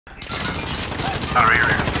Oh, right here.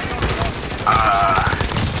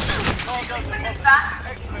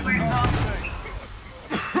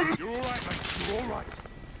 You're alright, mate. You're alright.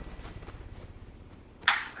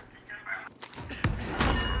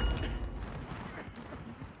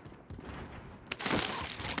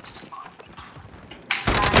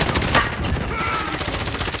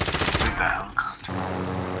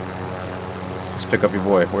 Let's pick up your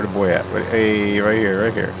boy. Where the boy at? Hey, right here,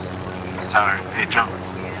 right here. Tyler, hey, jump.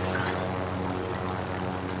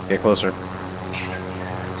 Get closer.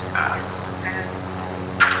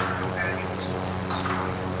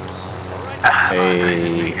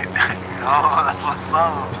 Hey. Oh, that's what's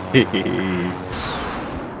up.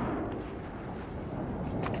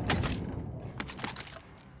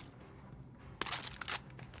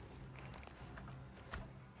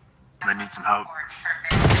 I need some help.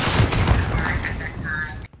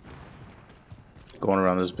 Going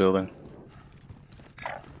around this building.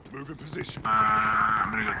 Move in position.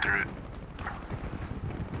 I'm gonna go through it.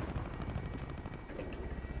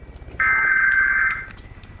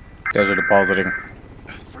 You guys are depositing.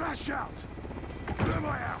 Flash out.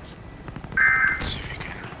 Thermite out. Let's see if you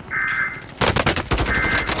can.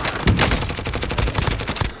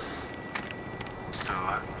 Still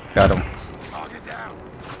alive. Got him. Target down.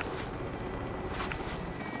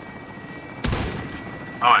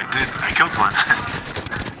 Oh, I did. I killed one.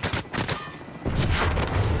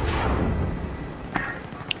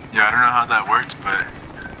 Yeah, I don't know how that worked, but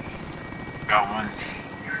got one.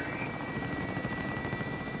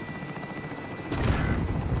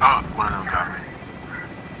 Oh, one of them got me.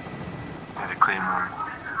 I had a claymore.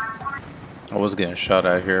 I was getting shot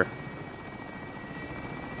at here.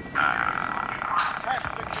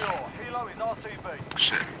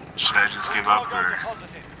 Shit. Should I just give up or?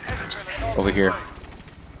 Over here.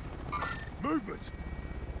 Movement.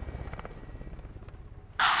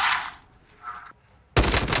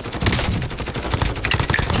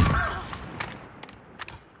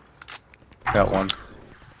 Got one.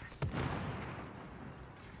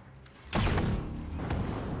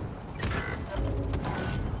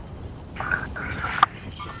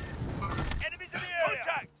 Enemies in the area.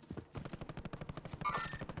 Contact.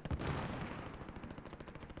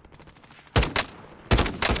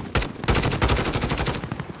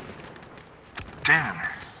 Damn.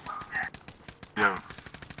 Yo.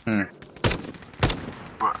 Hmm.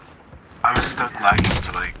 Bro, I was stuck lagging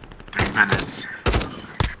for like 3 minutes.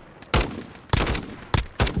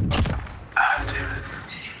 Ah, damn it.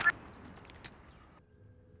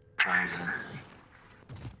 Try again.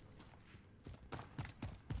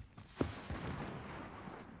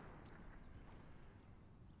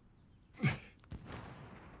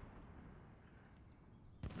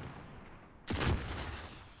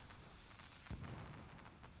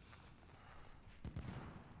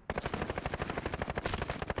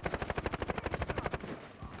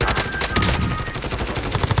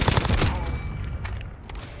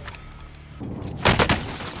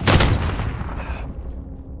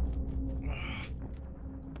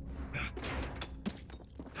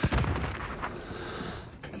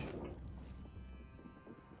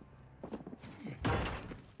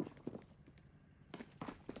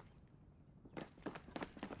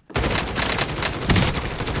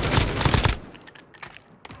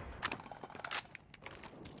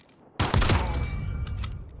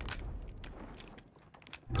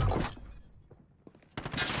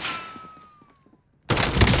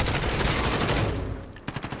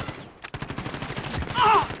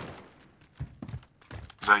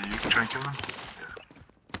 Is that you trying to kill him?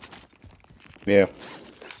 Yeah.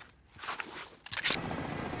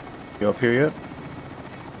 You up here yet?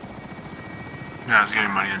 Yeah, I was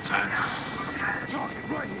getting money inside. Target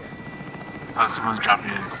right here. Oh, someone's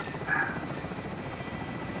dropping in.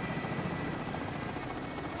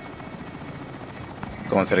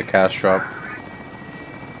 Going to the cash drop.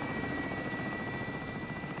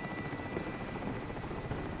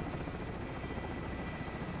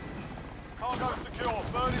 Cargo secure.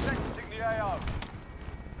 Bird is exiting the AO.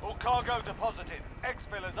 All cargo deposited.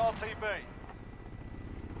 X-Fillers RTB.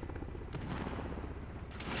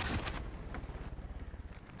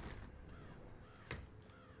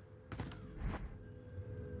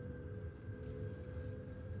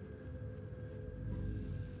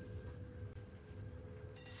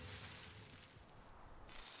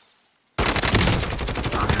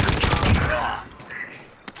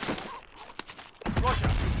 Roger.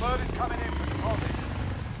 Bird is coming in for deposit.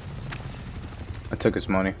 I took his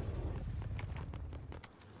money.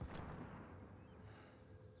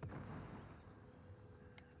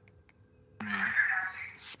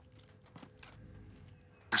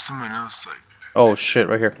 There's someone else, like, Oh shit,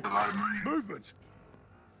 right here. a lot of money. Movement.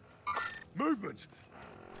 Movement!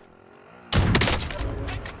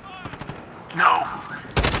 No!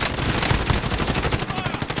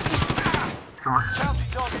 Someone. County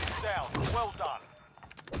target is down. Well done.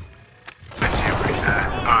 I do appreciate that.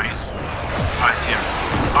 Oh, he's. Oh, I see him.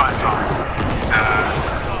 Oh, I saw him. He's,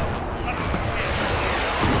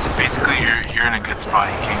 basically, you're in a good spot.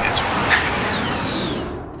 He can't get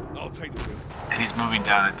you. I'll take the wheel. And he's moving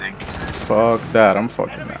down, I think. Fuck that. I'm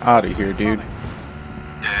fucking out of here, dude.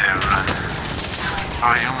 Yeah, run.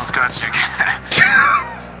 Oh, he almost got you.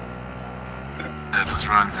 Yeah, just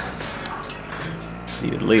run. See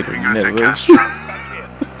you later, You're gonna take niggas. Castro.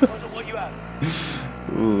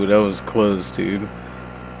 Ooh, that was close, dude.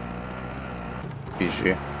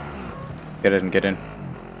 GG. Get in, get in.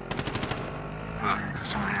 Oh, there's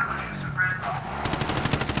someone here.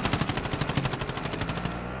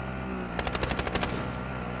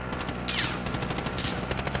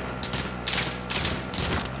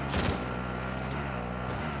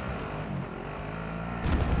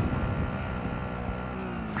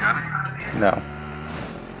 Got it? No.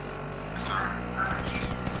 So,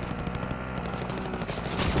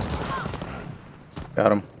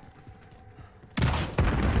 Got him.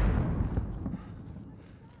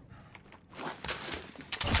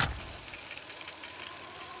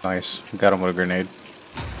 Nice. Got him with a grenade.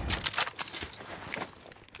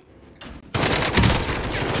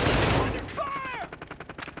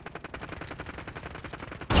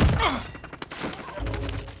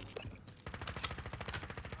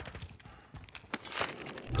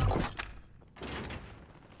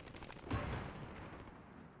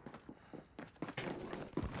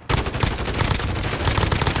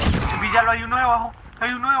 Píllalo, hay uno debajo. Hay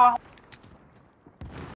uno debajo.